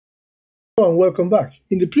And welcome back.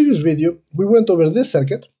 In the previous video, we went over this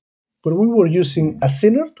circuit where we were using a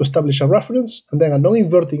zener to establish a reference and then a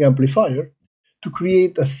non-inverting amplifier to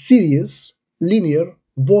create a series linear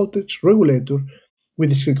voltage regulator with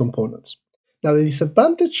discrete components. Now, the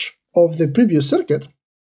disadvantage of the previous circuit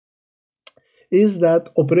is that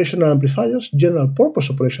operational amplifiers, general purpose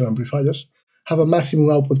operational amplifiers, have a maximum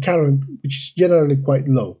output current which is generally quite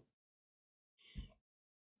low.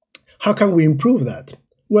 How can we improve that?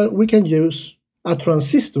 Well, we can use a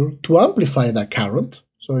transistor to amplify that current.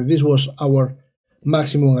 So if this was our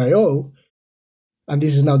maximum I/O, and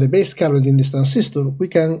this is now the base current in this transistor, we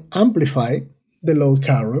can amplify the load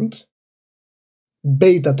current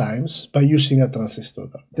beta times by using a transistor.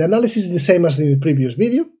 The analysis is the same as in the previous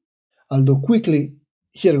video. I'll do quickly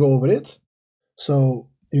here go over it. So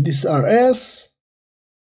if this is RS,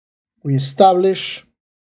 we establish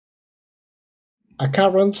a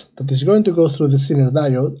current that is going to go through the zener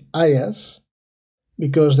diode, IS,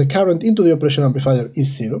 because the current into the operational amplifier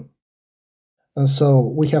is 0. And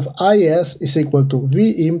so we have IS is equal to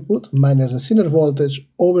V input minus the zener voltage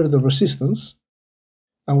over the resistance,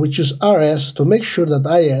 and we choose RS to make sure that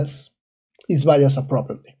IS is biased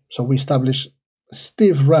appropriately. So we establish a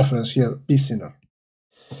stiff reference here, V zener.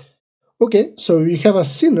 Okay, so we have a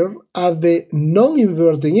zener at the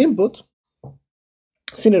non-inverting input,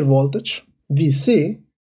 zener voltage, VC,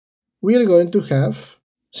 we are going to have,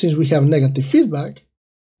 since we have negative feedback,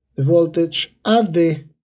 the voltage at the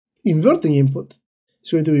inverting input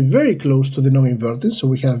is going to be very close to the non-inverting, so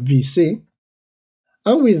we have VC.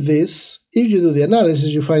 And with this, if you do the analysis,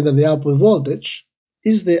 you find that the output voltage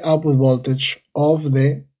is the output voltage of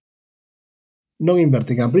the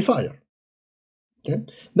non-inverting amplifier. Okay?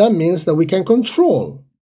 That means that we can control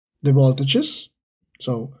the voltages.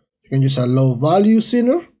 So you can use a low value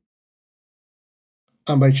zener,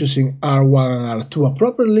 and by choosing R1 and R2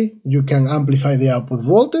 appropriately, you can amplify the output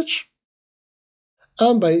voltage.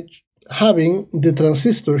 And by having the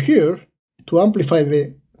transistor here to amplify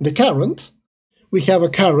the current, we have a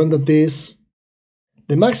current that is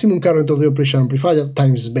the maximum current of the operational amplifier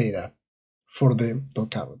times beta for the load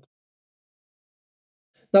current.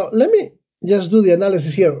 Now, let me just do the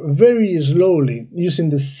analysis here very slowly using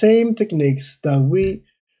the same techniques that we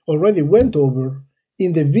already went over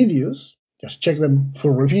in the videos. Just check them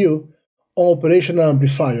for review on operational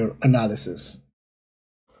amplifier analysis.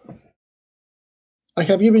 I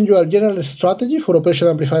have given you a general strategy for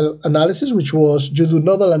operational amplifier analysis, which was you do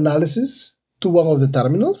nodal analysis to one of the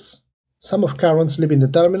terminals. Sum of currents leaving the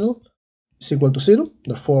terminal is equal to 0.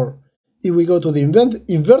 Therefore, if we go to the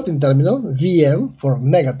inverting terminal, Vn for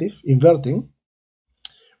negative, inverting,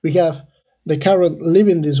 we have the current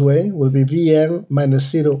leaving this way will be Vn minus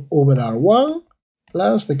 0 over R1,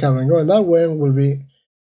 plus the current going that way will be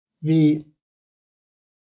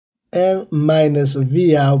Vn minus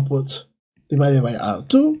V output divided by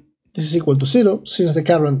R2. This is equal to 0, since the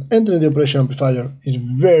current entering the operational amplifier is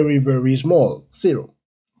very, very small, 0.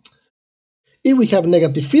 If we have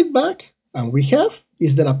negative feedback, and we have,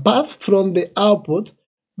 is there a path from the output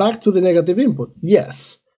back to the negative input?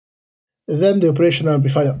 Yes. Then the operational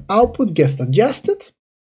amplifier output gets adjusted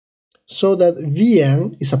so that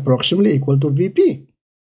Vn is approximately equal to Vp.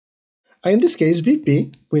 And in this case,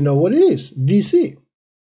 Vp, we know what it is, Vc.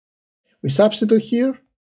 We substitute here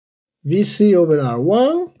Vc over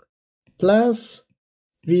R1 plus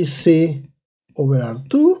Vc over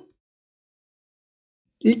R2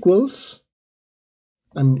 equals,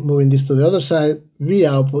 I'm moving this to the other side, V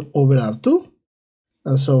output over R2.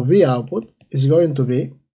 And so V output is going to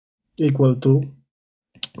be equal to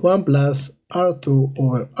 1 plus R2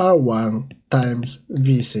 over R1 times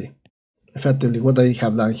Vc. Effectively, what I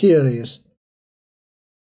have done here is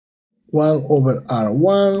 1 over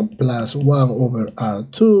R1 plus 1 over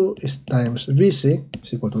R2 is times Vc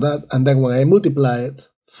is equal to that. And then when I multiply it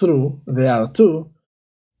through the R2,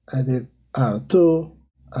 I did R2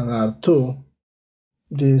 and R2.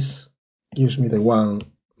 This gives me the 1.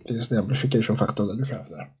 This is the amplification factor that you have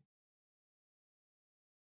there.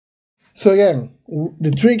 So again,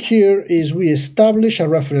 the trick here is we establish a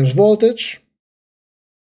reference voltage,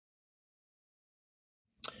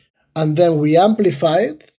 and then we amplify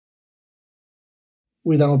it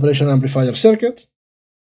with an operational amplifier circuit.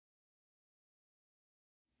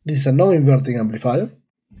 This is a non-inverting amplifier.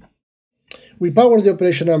 We power the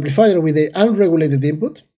operational amplifier with the unregulated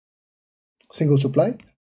input, single supply.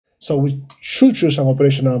 So we should choose an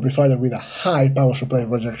operational amplifier with a high power supply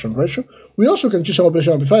rejection ratio. We also can choose an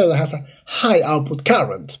operational amplifier that has a high output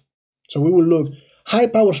current. So we will look high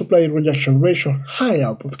power supply rejection ratio, high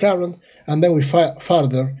output current, and then we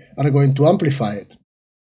further are going to amplify it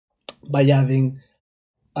by adding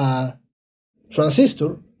a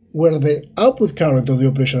transistor where the output current of the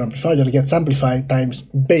operation amplifier gets amplified times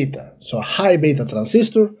beta. So a high beta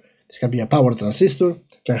transistor, this can be a power transistor,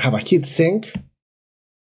 can have a heat sink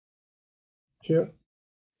here.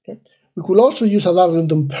 Okay. We could also use a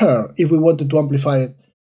Darlington pair if we wanted to amplify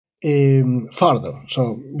it further.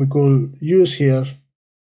 So we could use here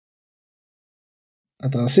a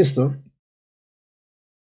transistor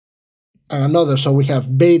and another, so we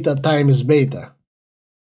have beta times beta.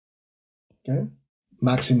 Okay,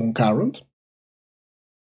 maximum current.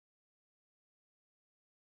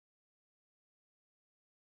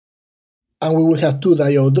 And we will have two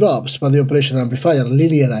diode drops, but the operation amplifier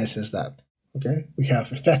linearizes that. Okay, we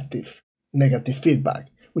have effective negative feedback,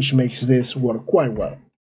 which makes this work quite well.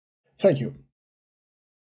 Thank you.